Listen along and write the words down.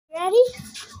Ready?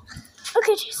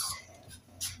 Okay, Chase.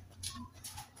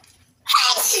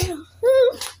 Am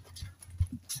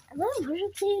I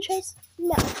allergic to you, Trace?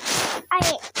 No, I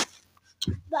ain't.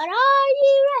 But are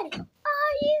you ready?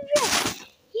 Are you ready?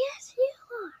 Yes, you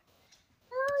are.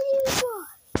 No, you are.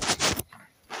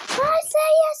 I say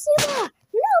yes, you are.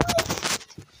 No,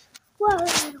 well, I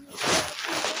don't know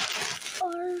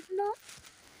or not,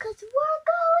 because we're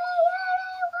going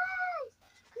anyways.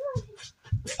 Come on.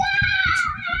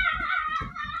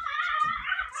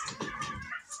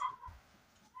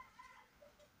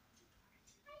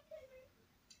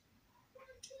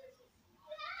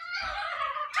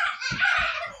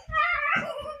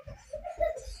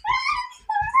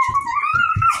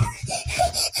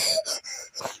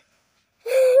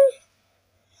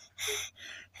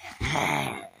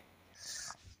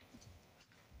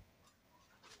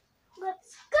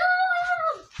 Let's go!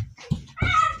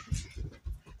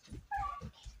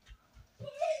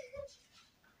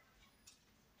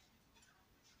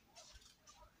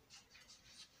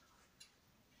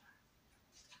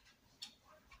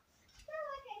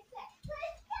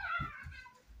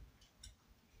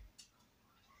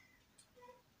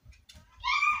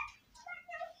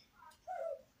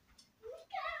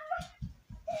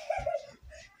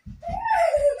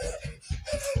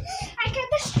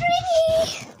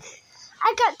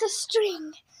 I got the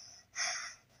string.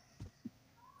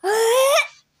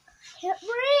 Can't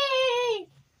breathe.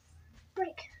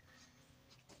 Break.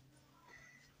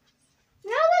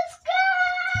 Now let's go.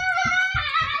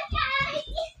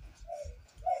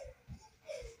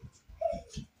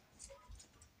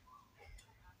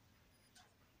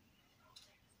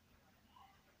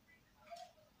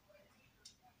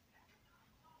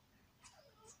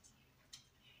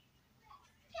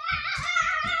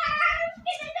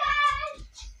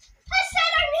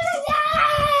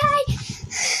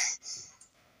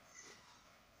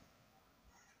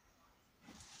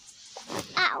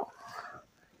 Ow.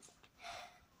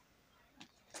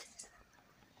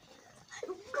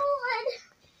 I'm going.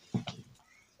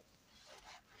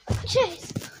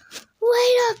 Chase,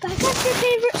 wait up. I got your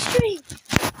favorite string.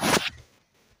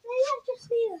 Maybe I just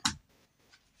see it.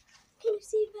 Can you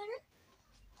see better?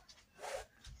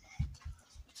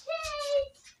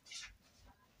 Chase.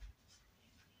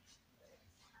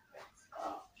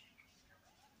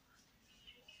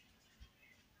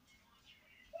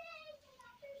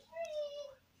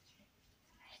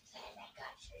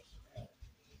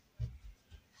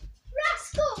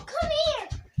 Rascal, come here!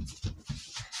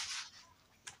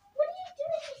 What are you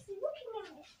doing? He's looking at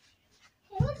it.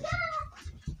 Okay, let's go!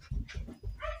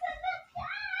 I said let's go!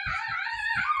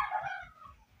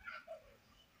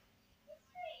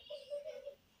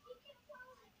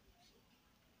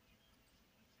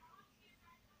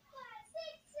 Five,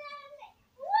 six, seven,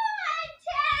 1,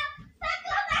 2,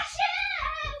 buckle my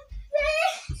shoes!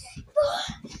 3,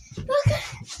 4, buckle.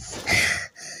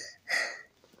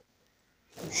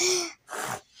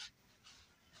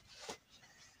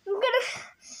 I'm gonna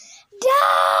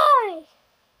die!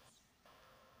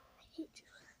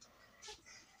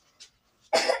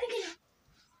 I hate you.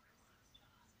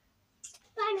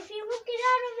 Fine, if you won't get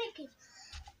out of it.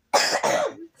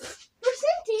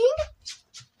 Presenting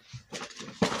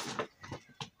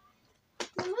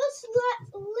the most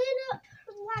lit up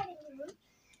lighting room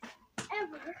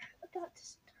ever about to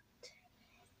start.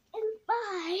 In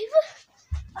 5,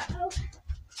 4,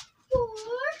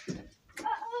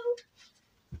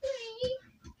 3,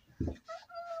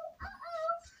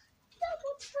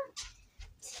 double tap,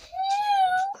 2,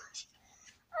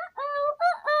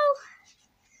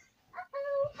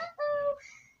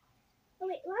 oh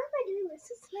wait, why am I doing this?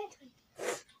 It's nighttime.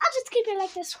 I'll just keep it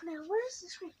like this for now. Where's the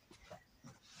screen?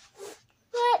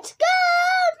 Let's go,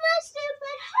 my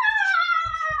stupid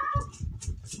house!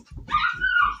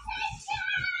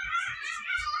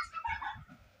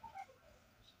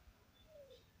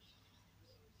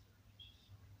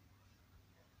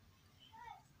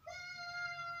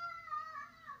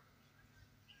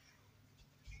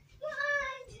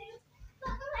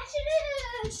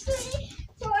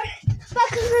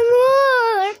 Buckle some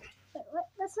more. Wait, what?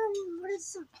 That's not even, what is the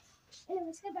song?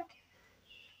 Anyways, get back here.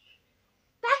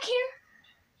 Back here.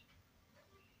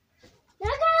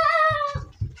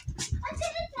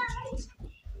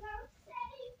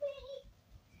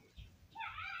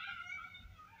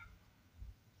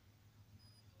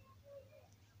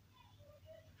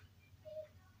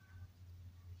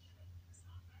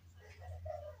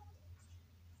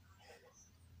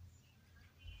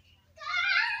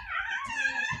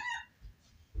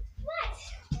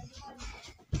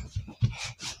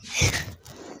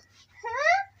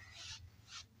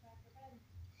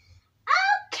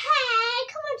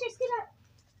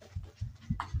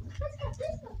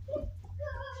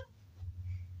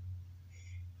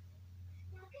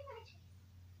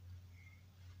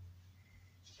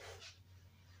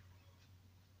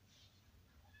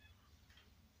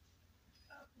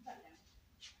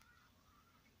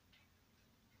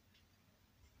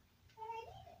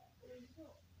 I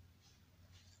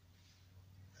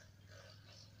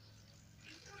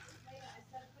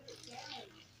said put it down.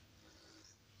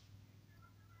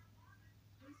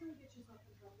 Please don't get yourself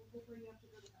in trouble before you have to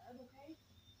go to bed, okay?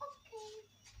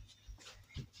 Okay.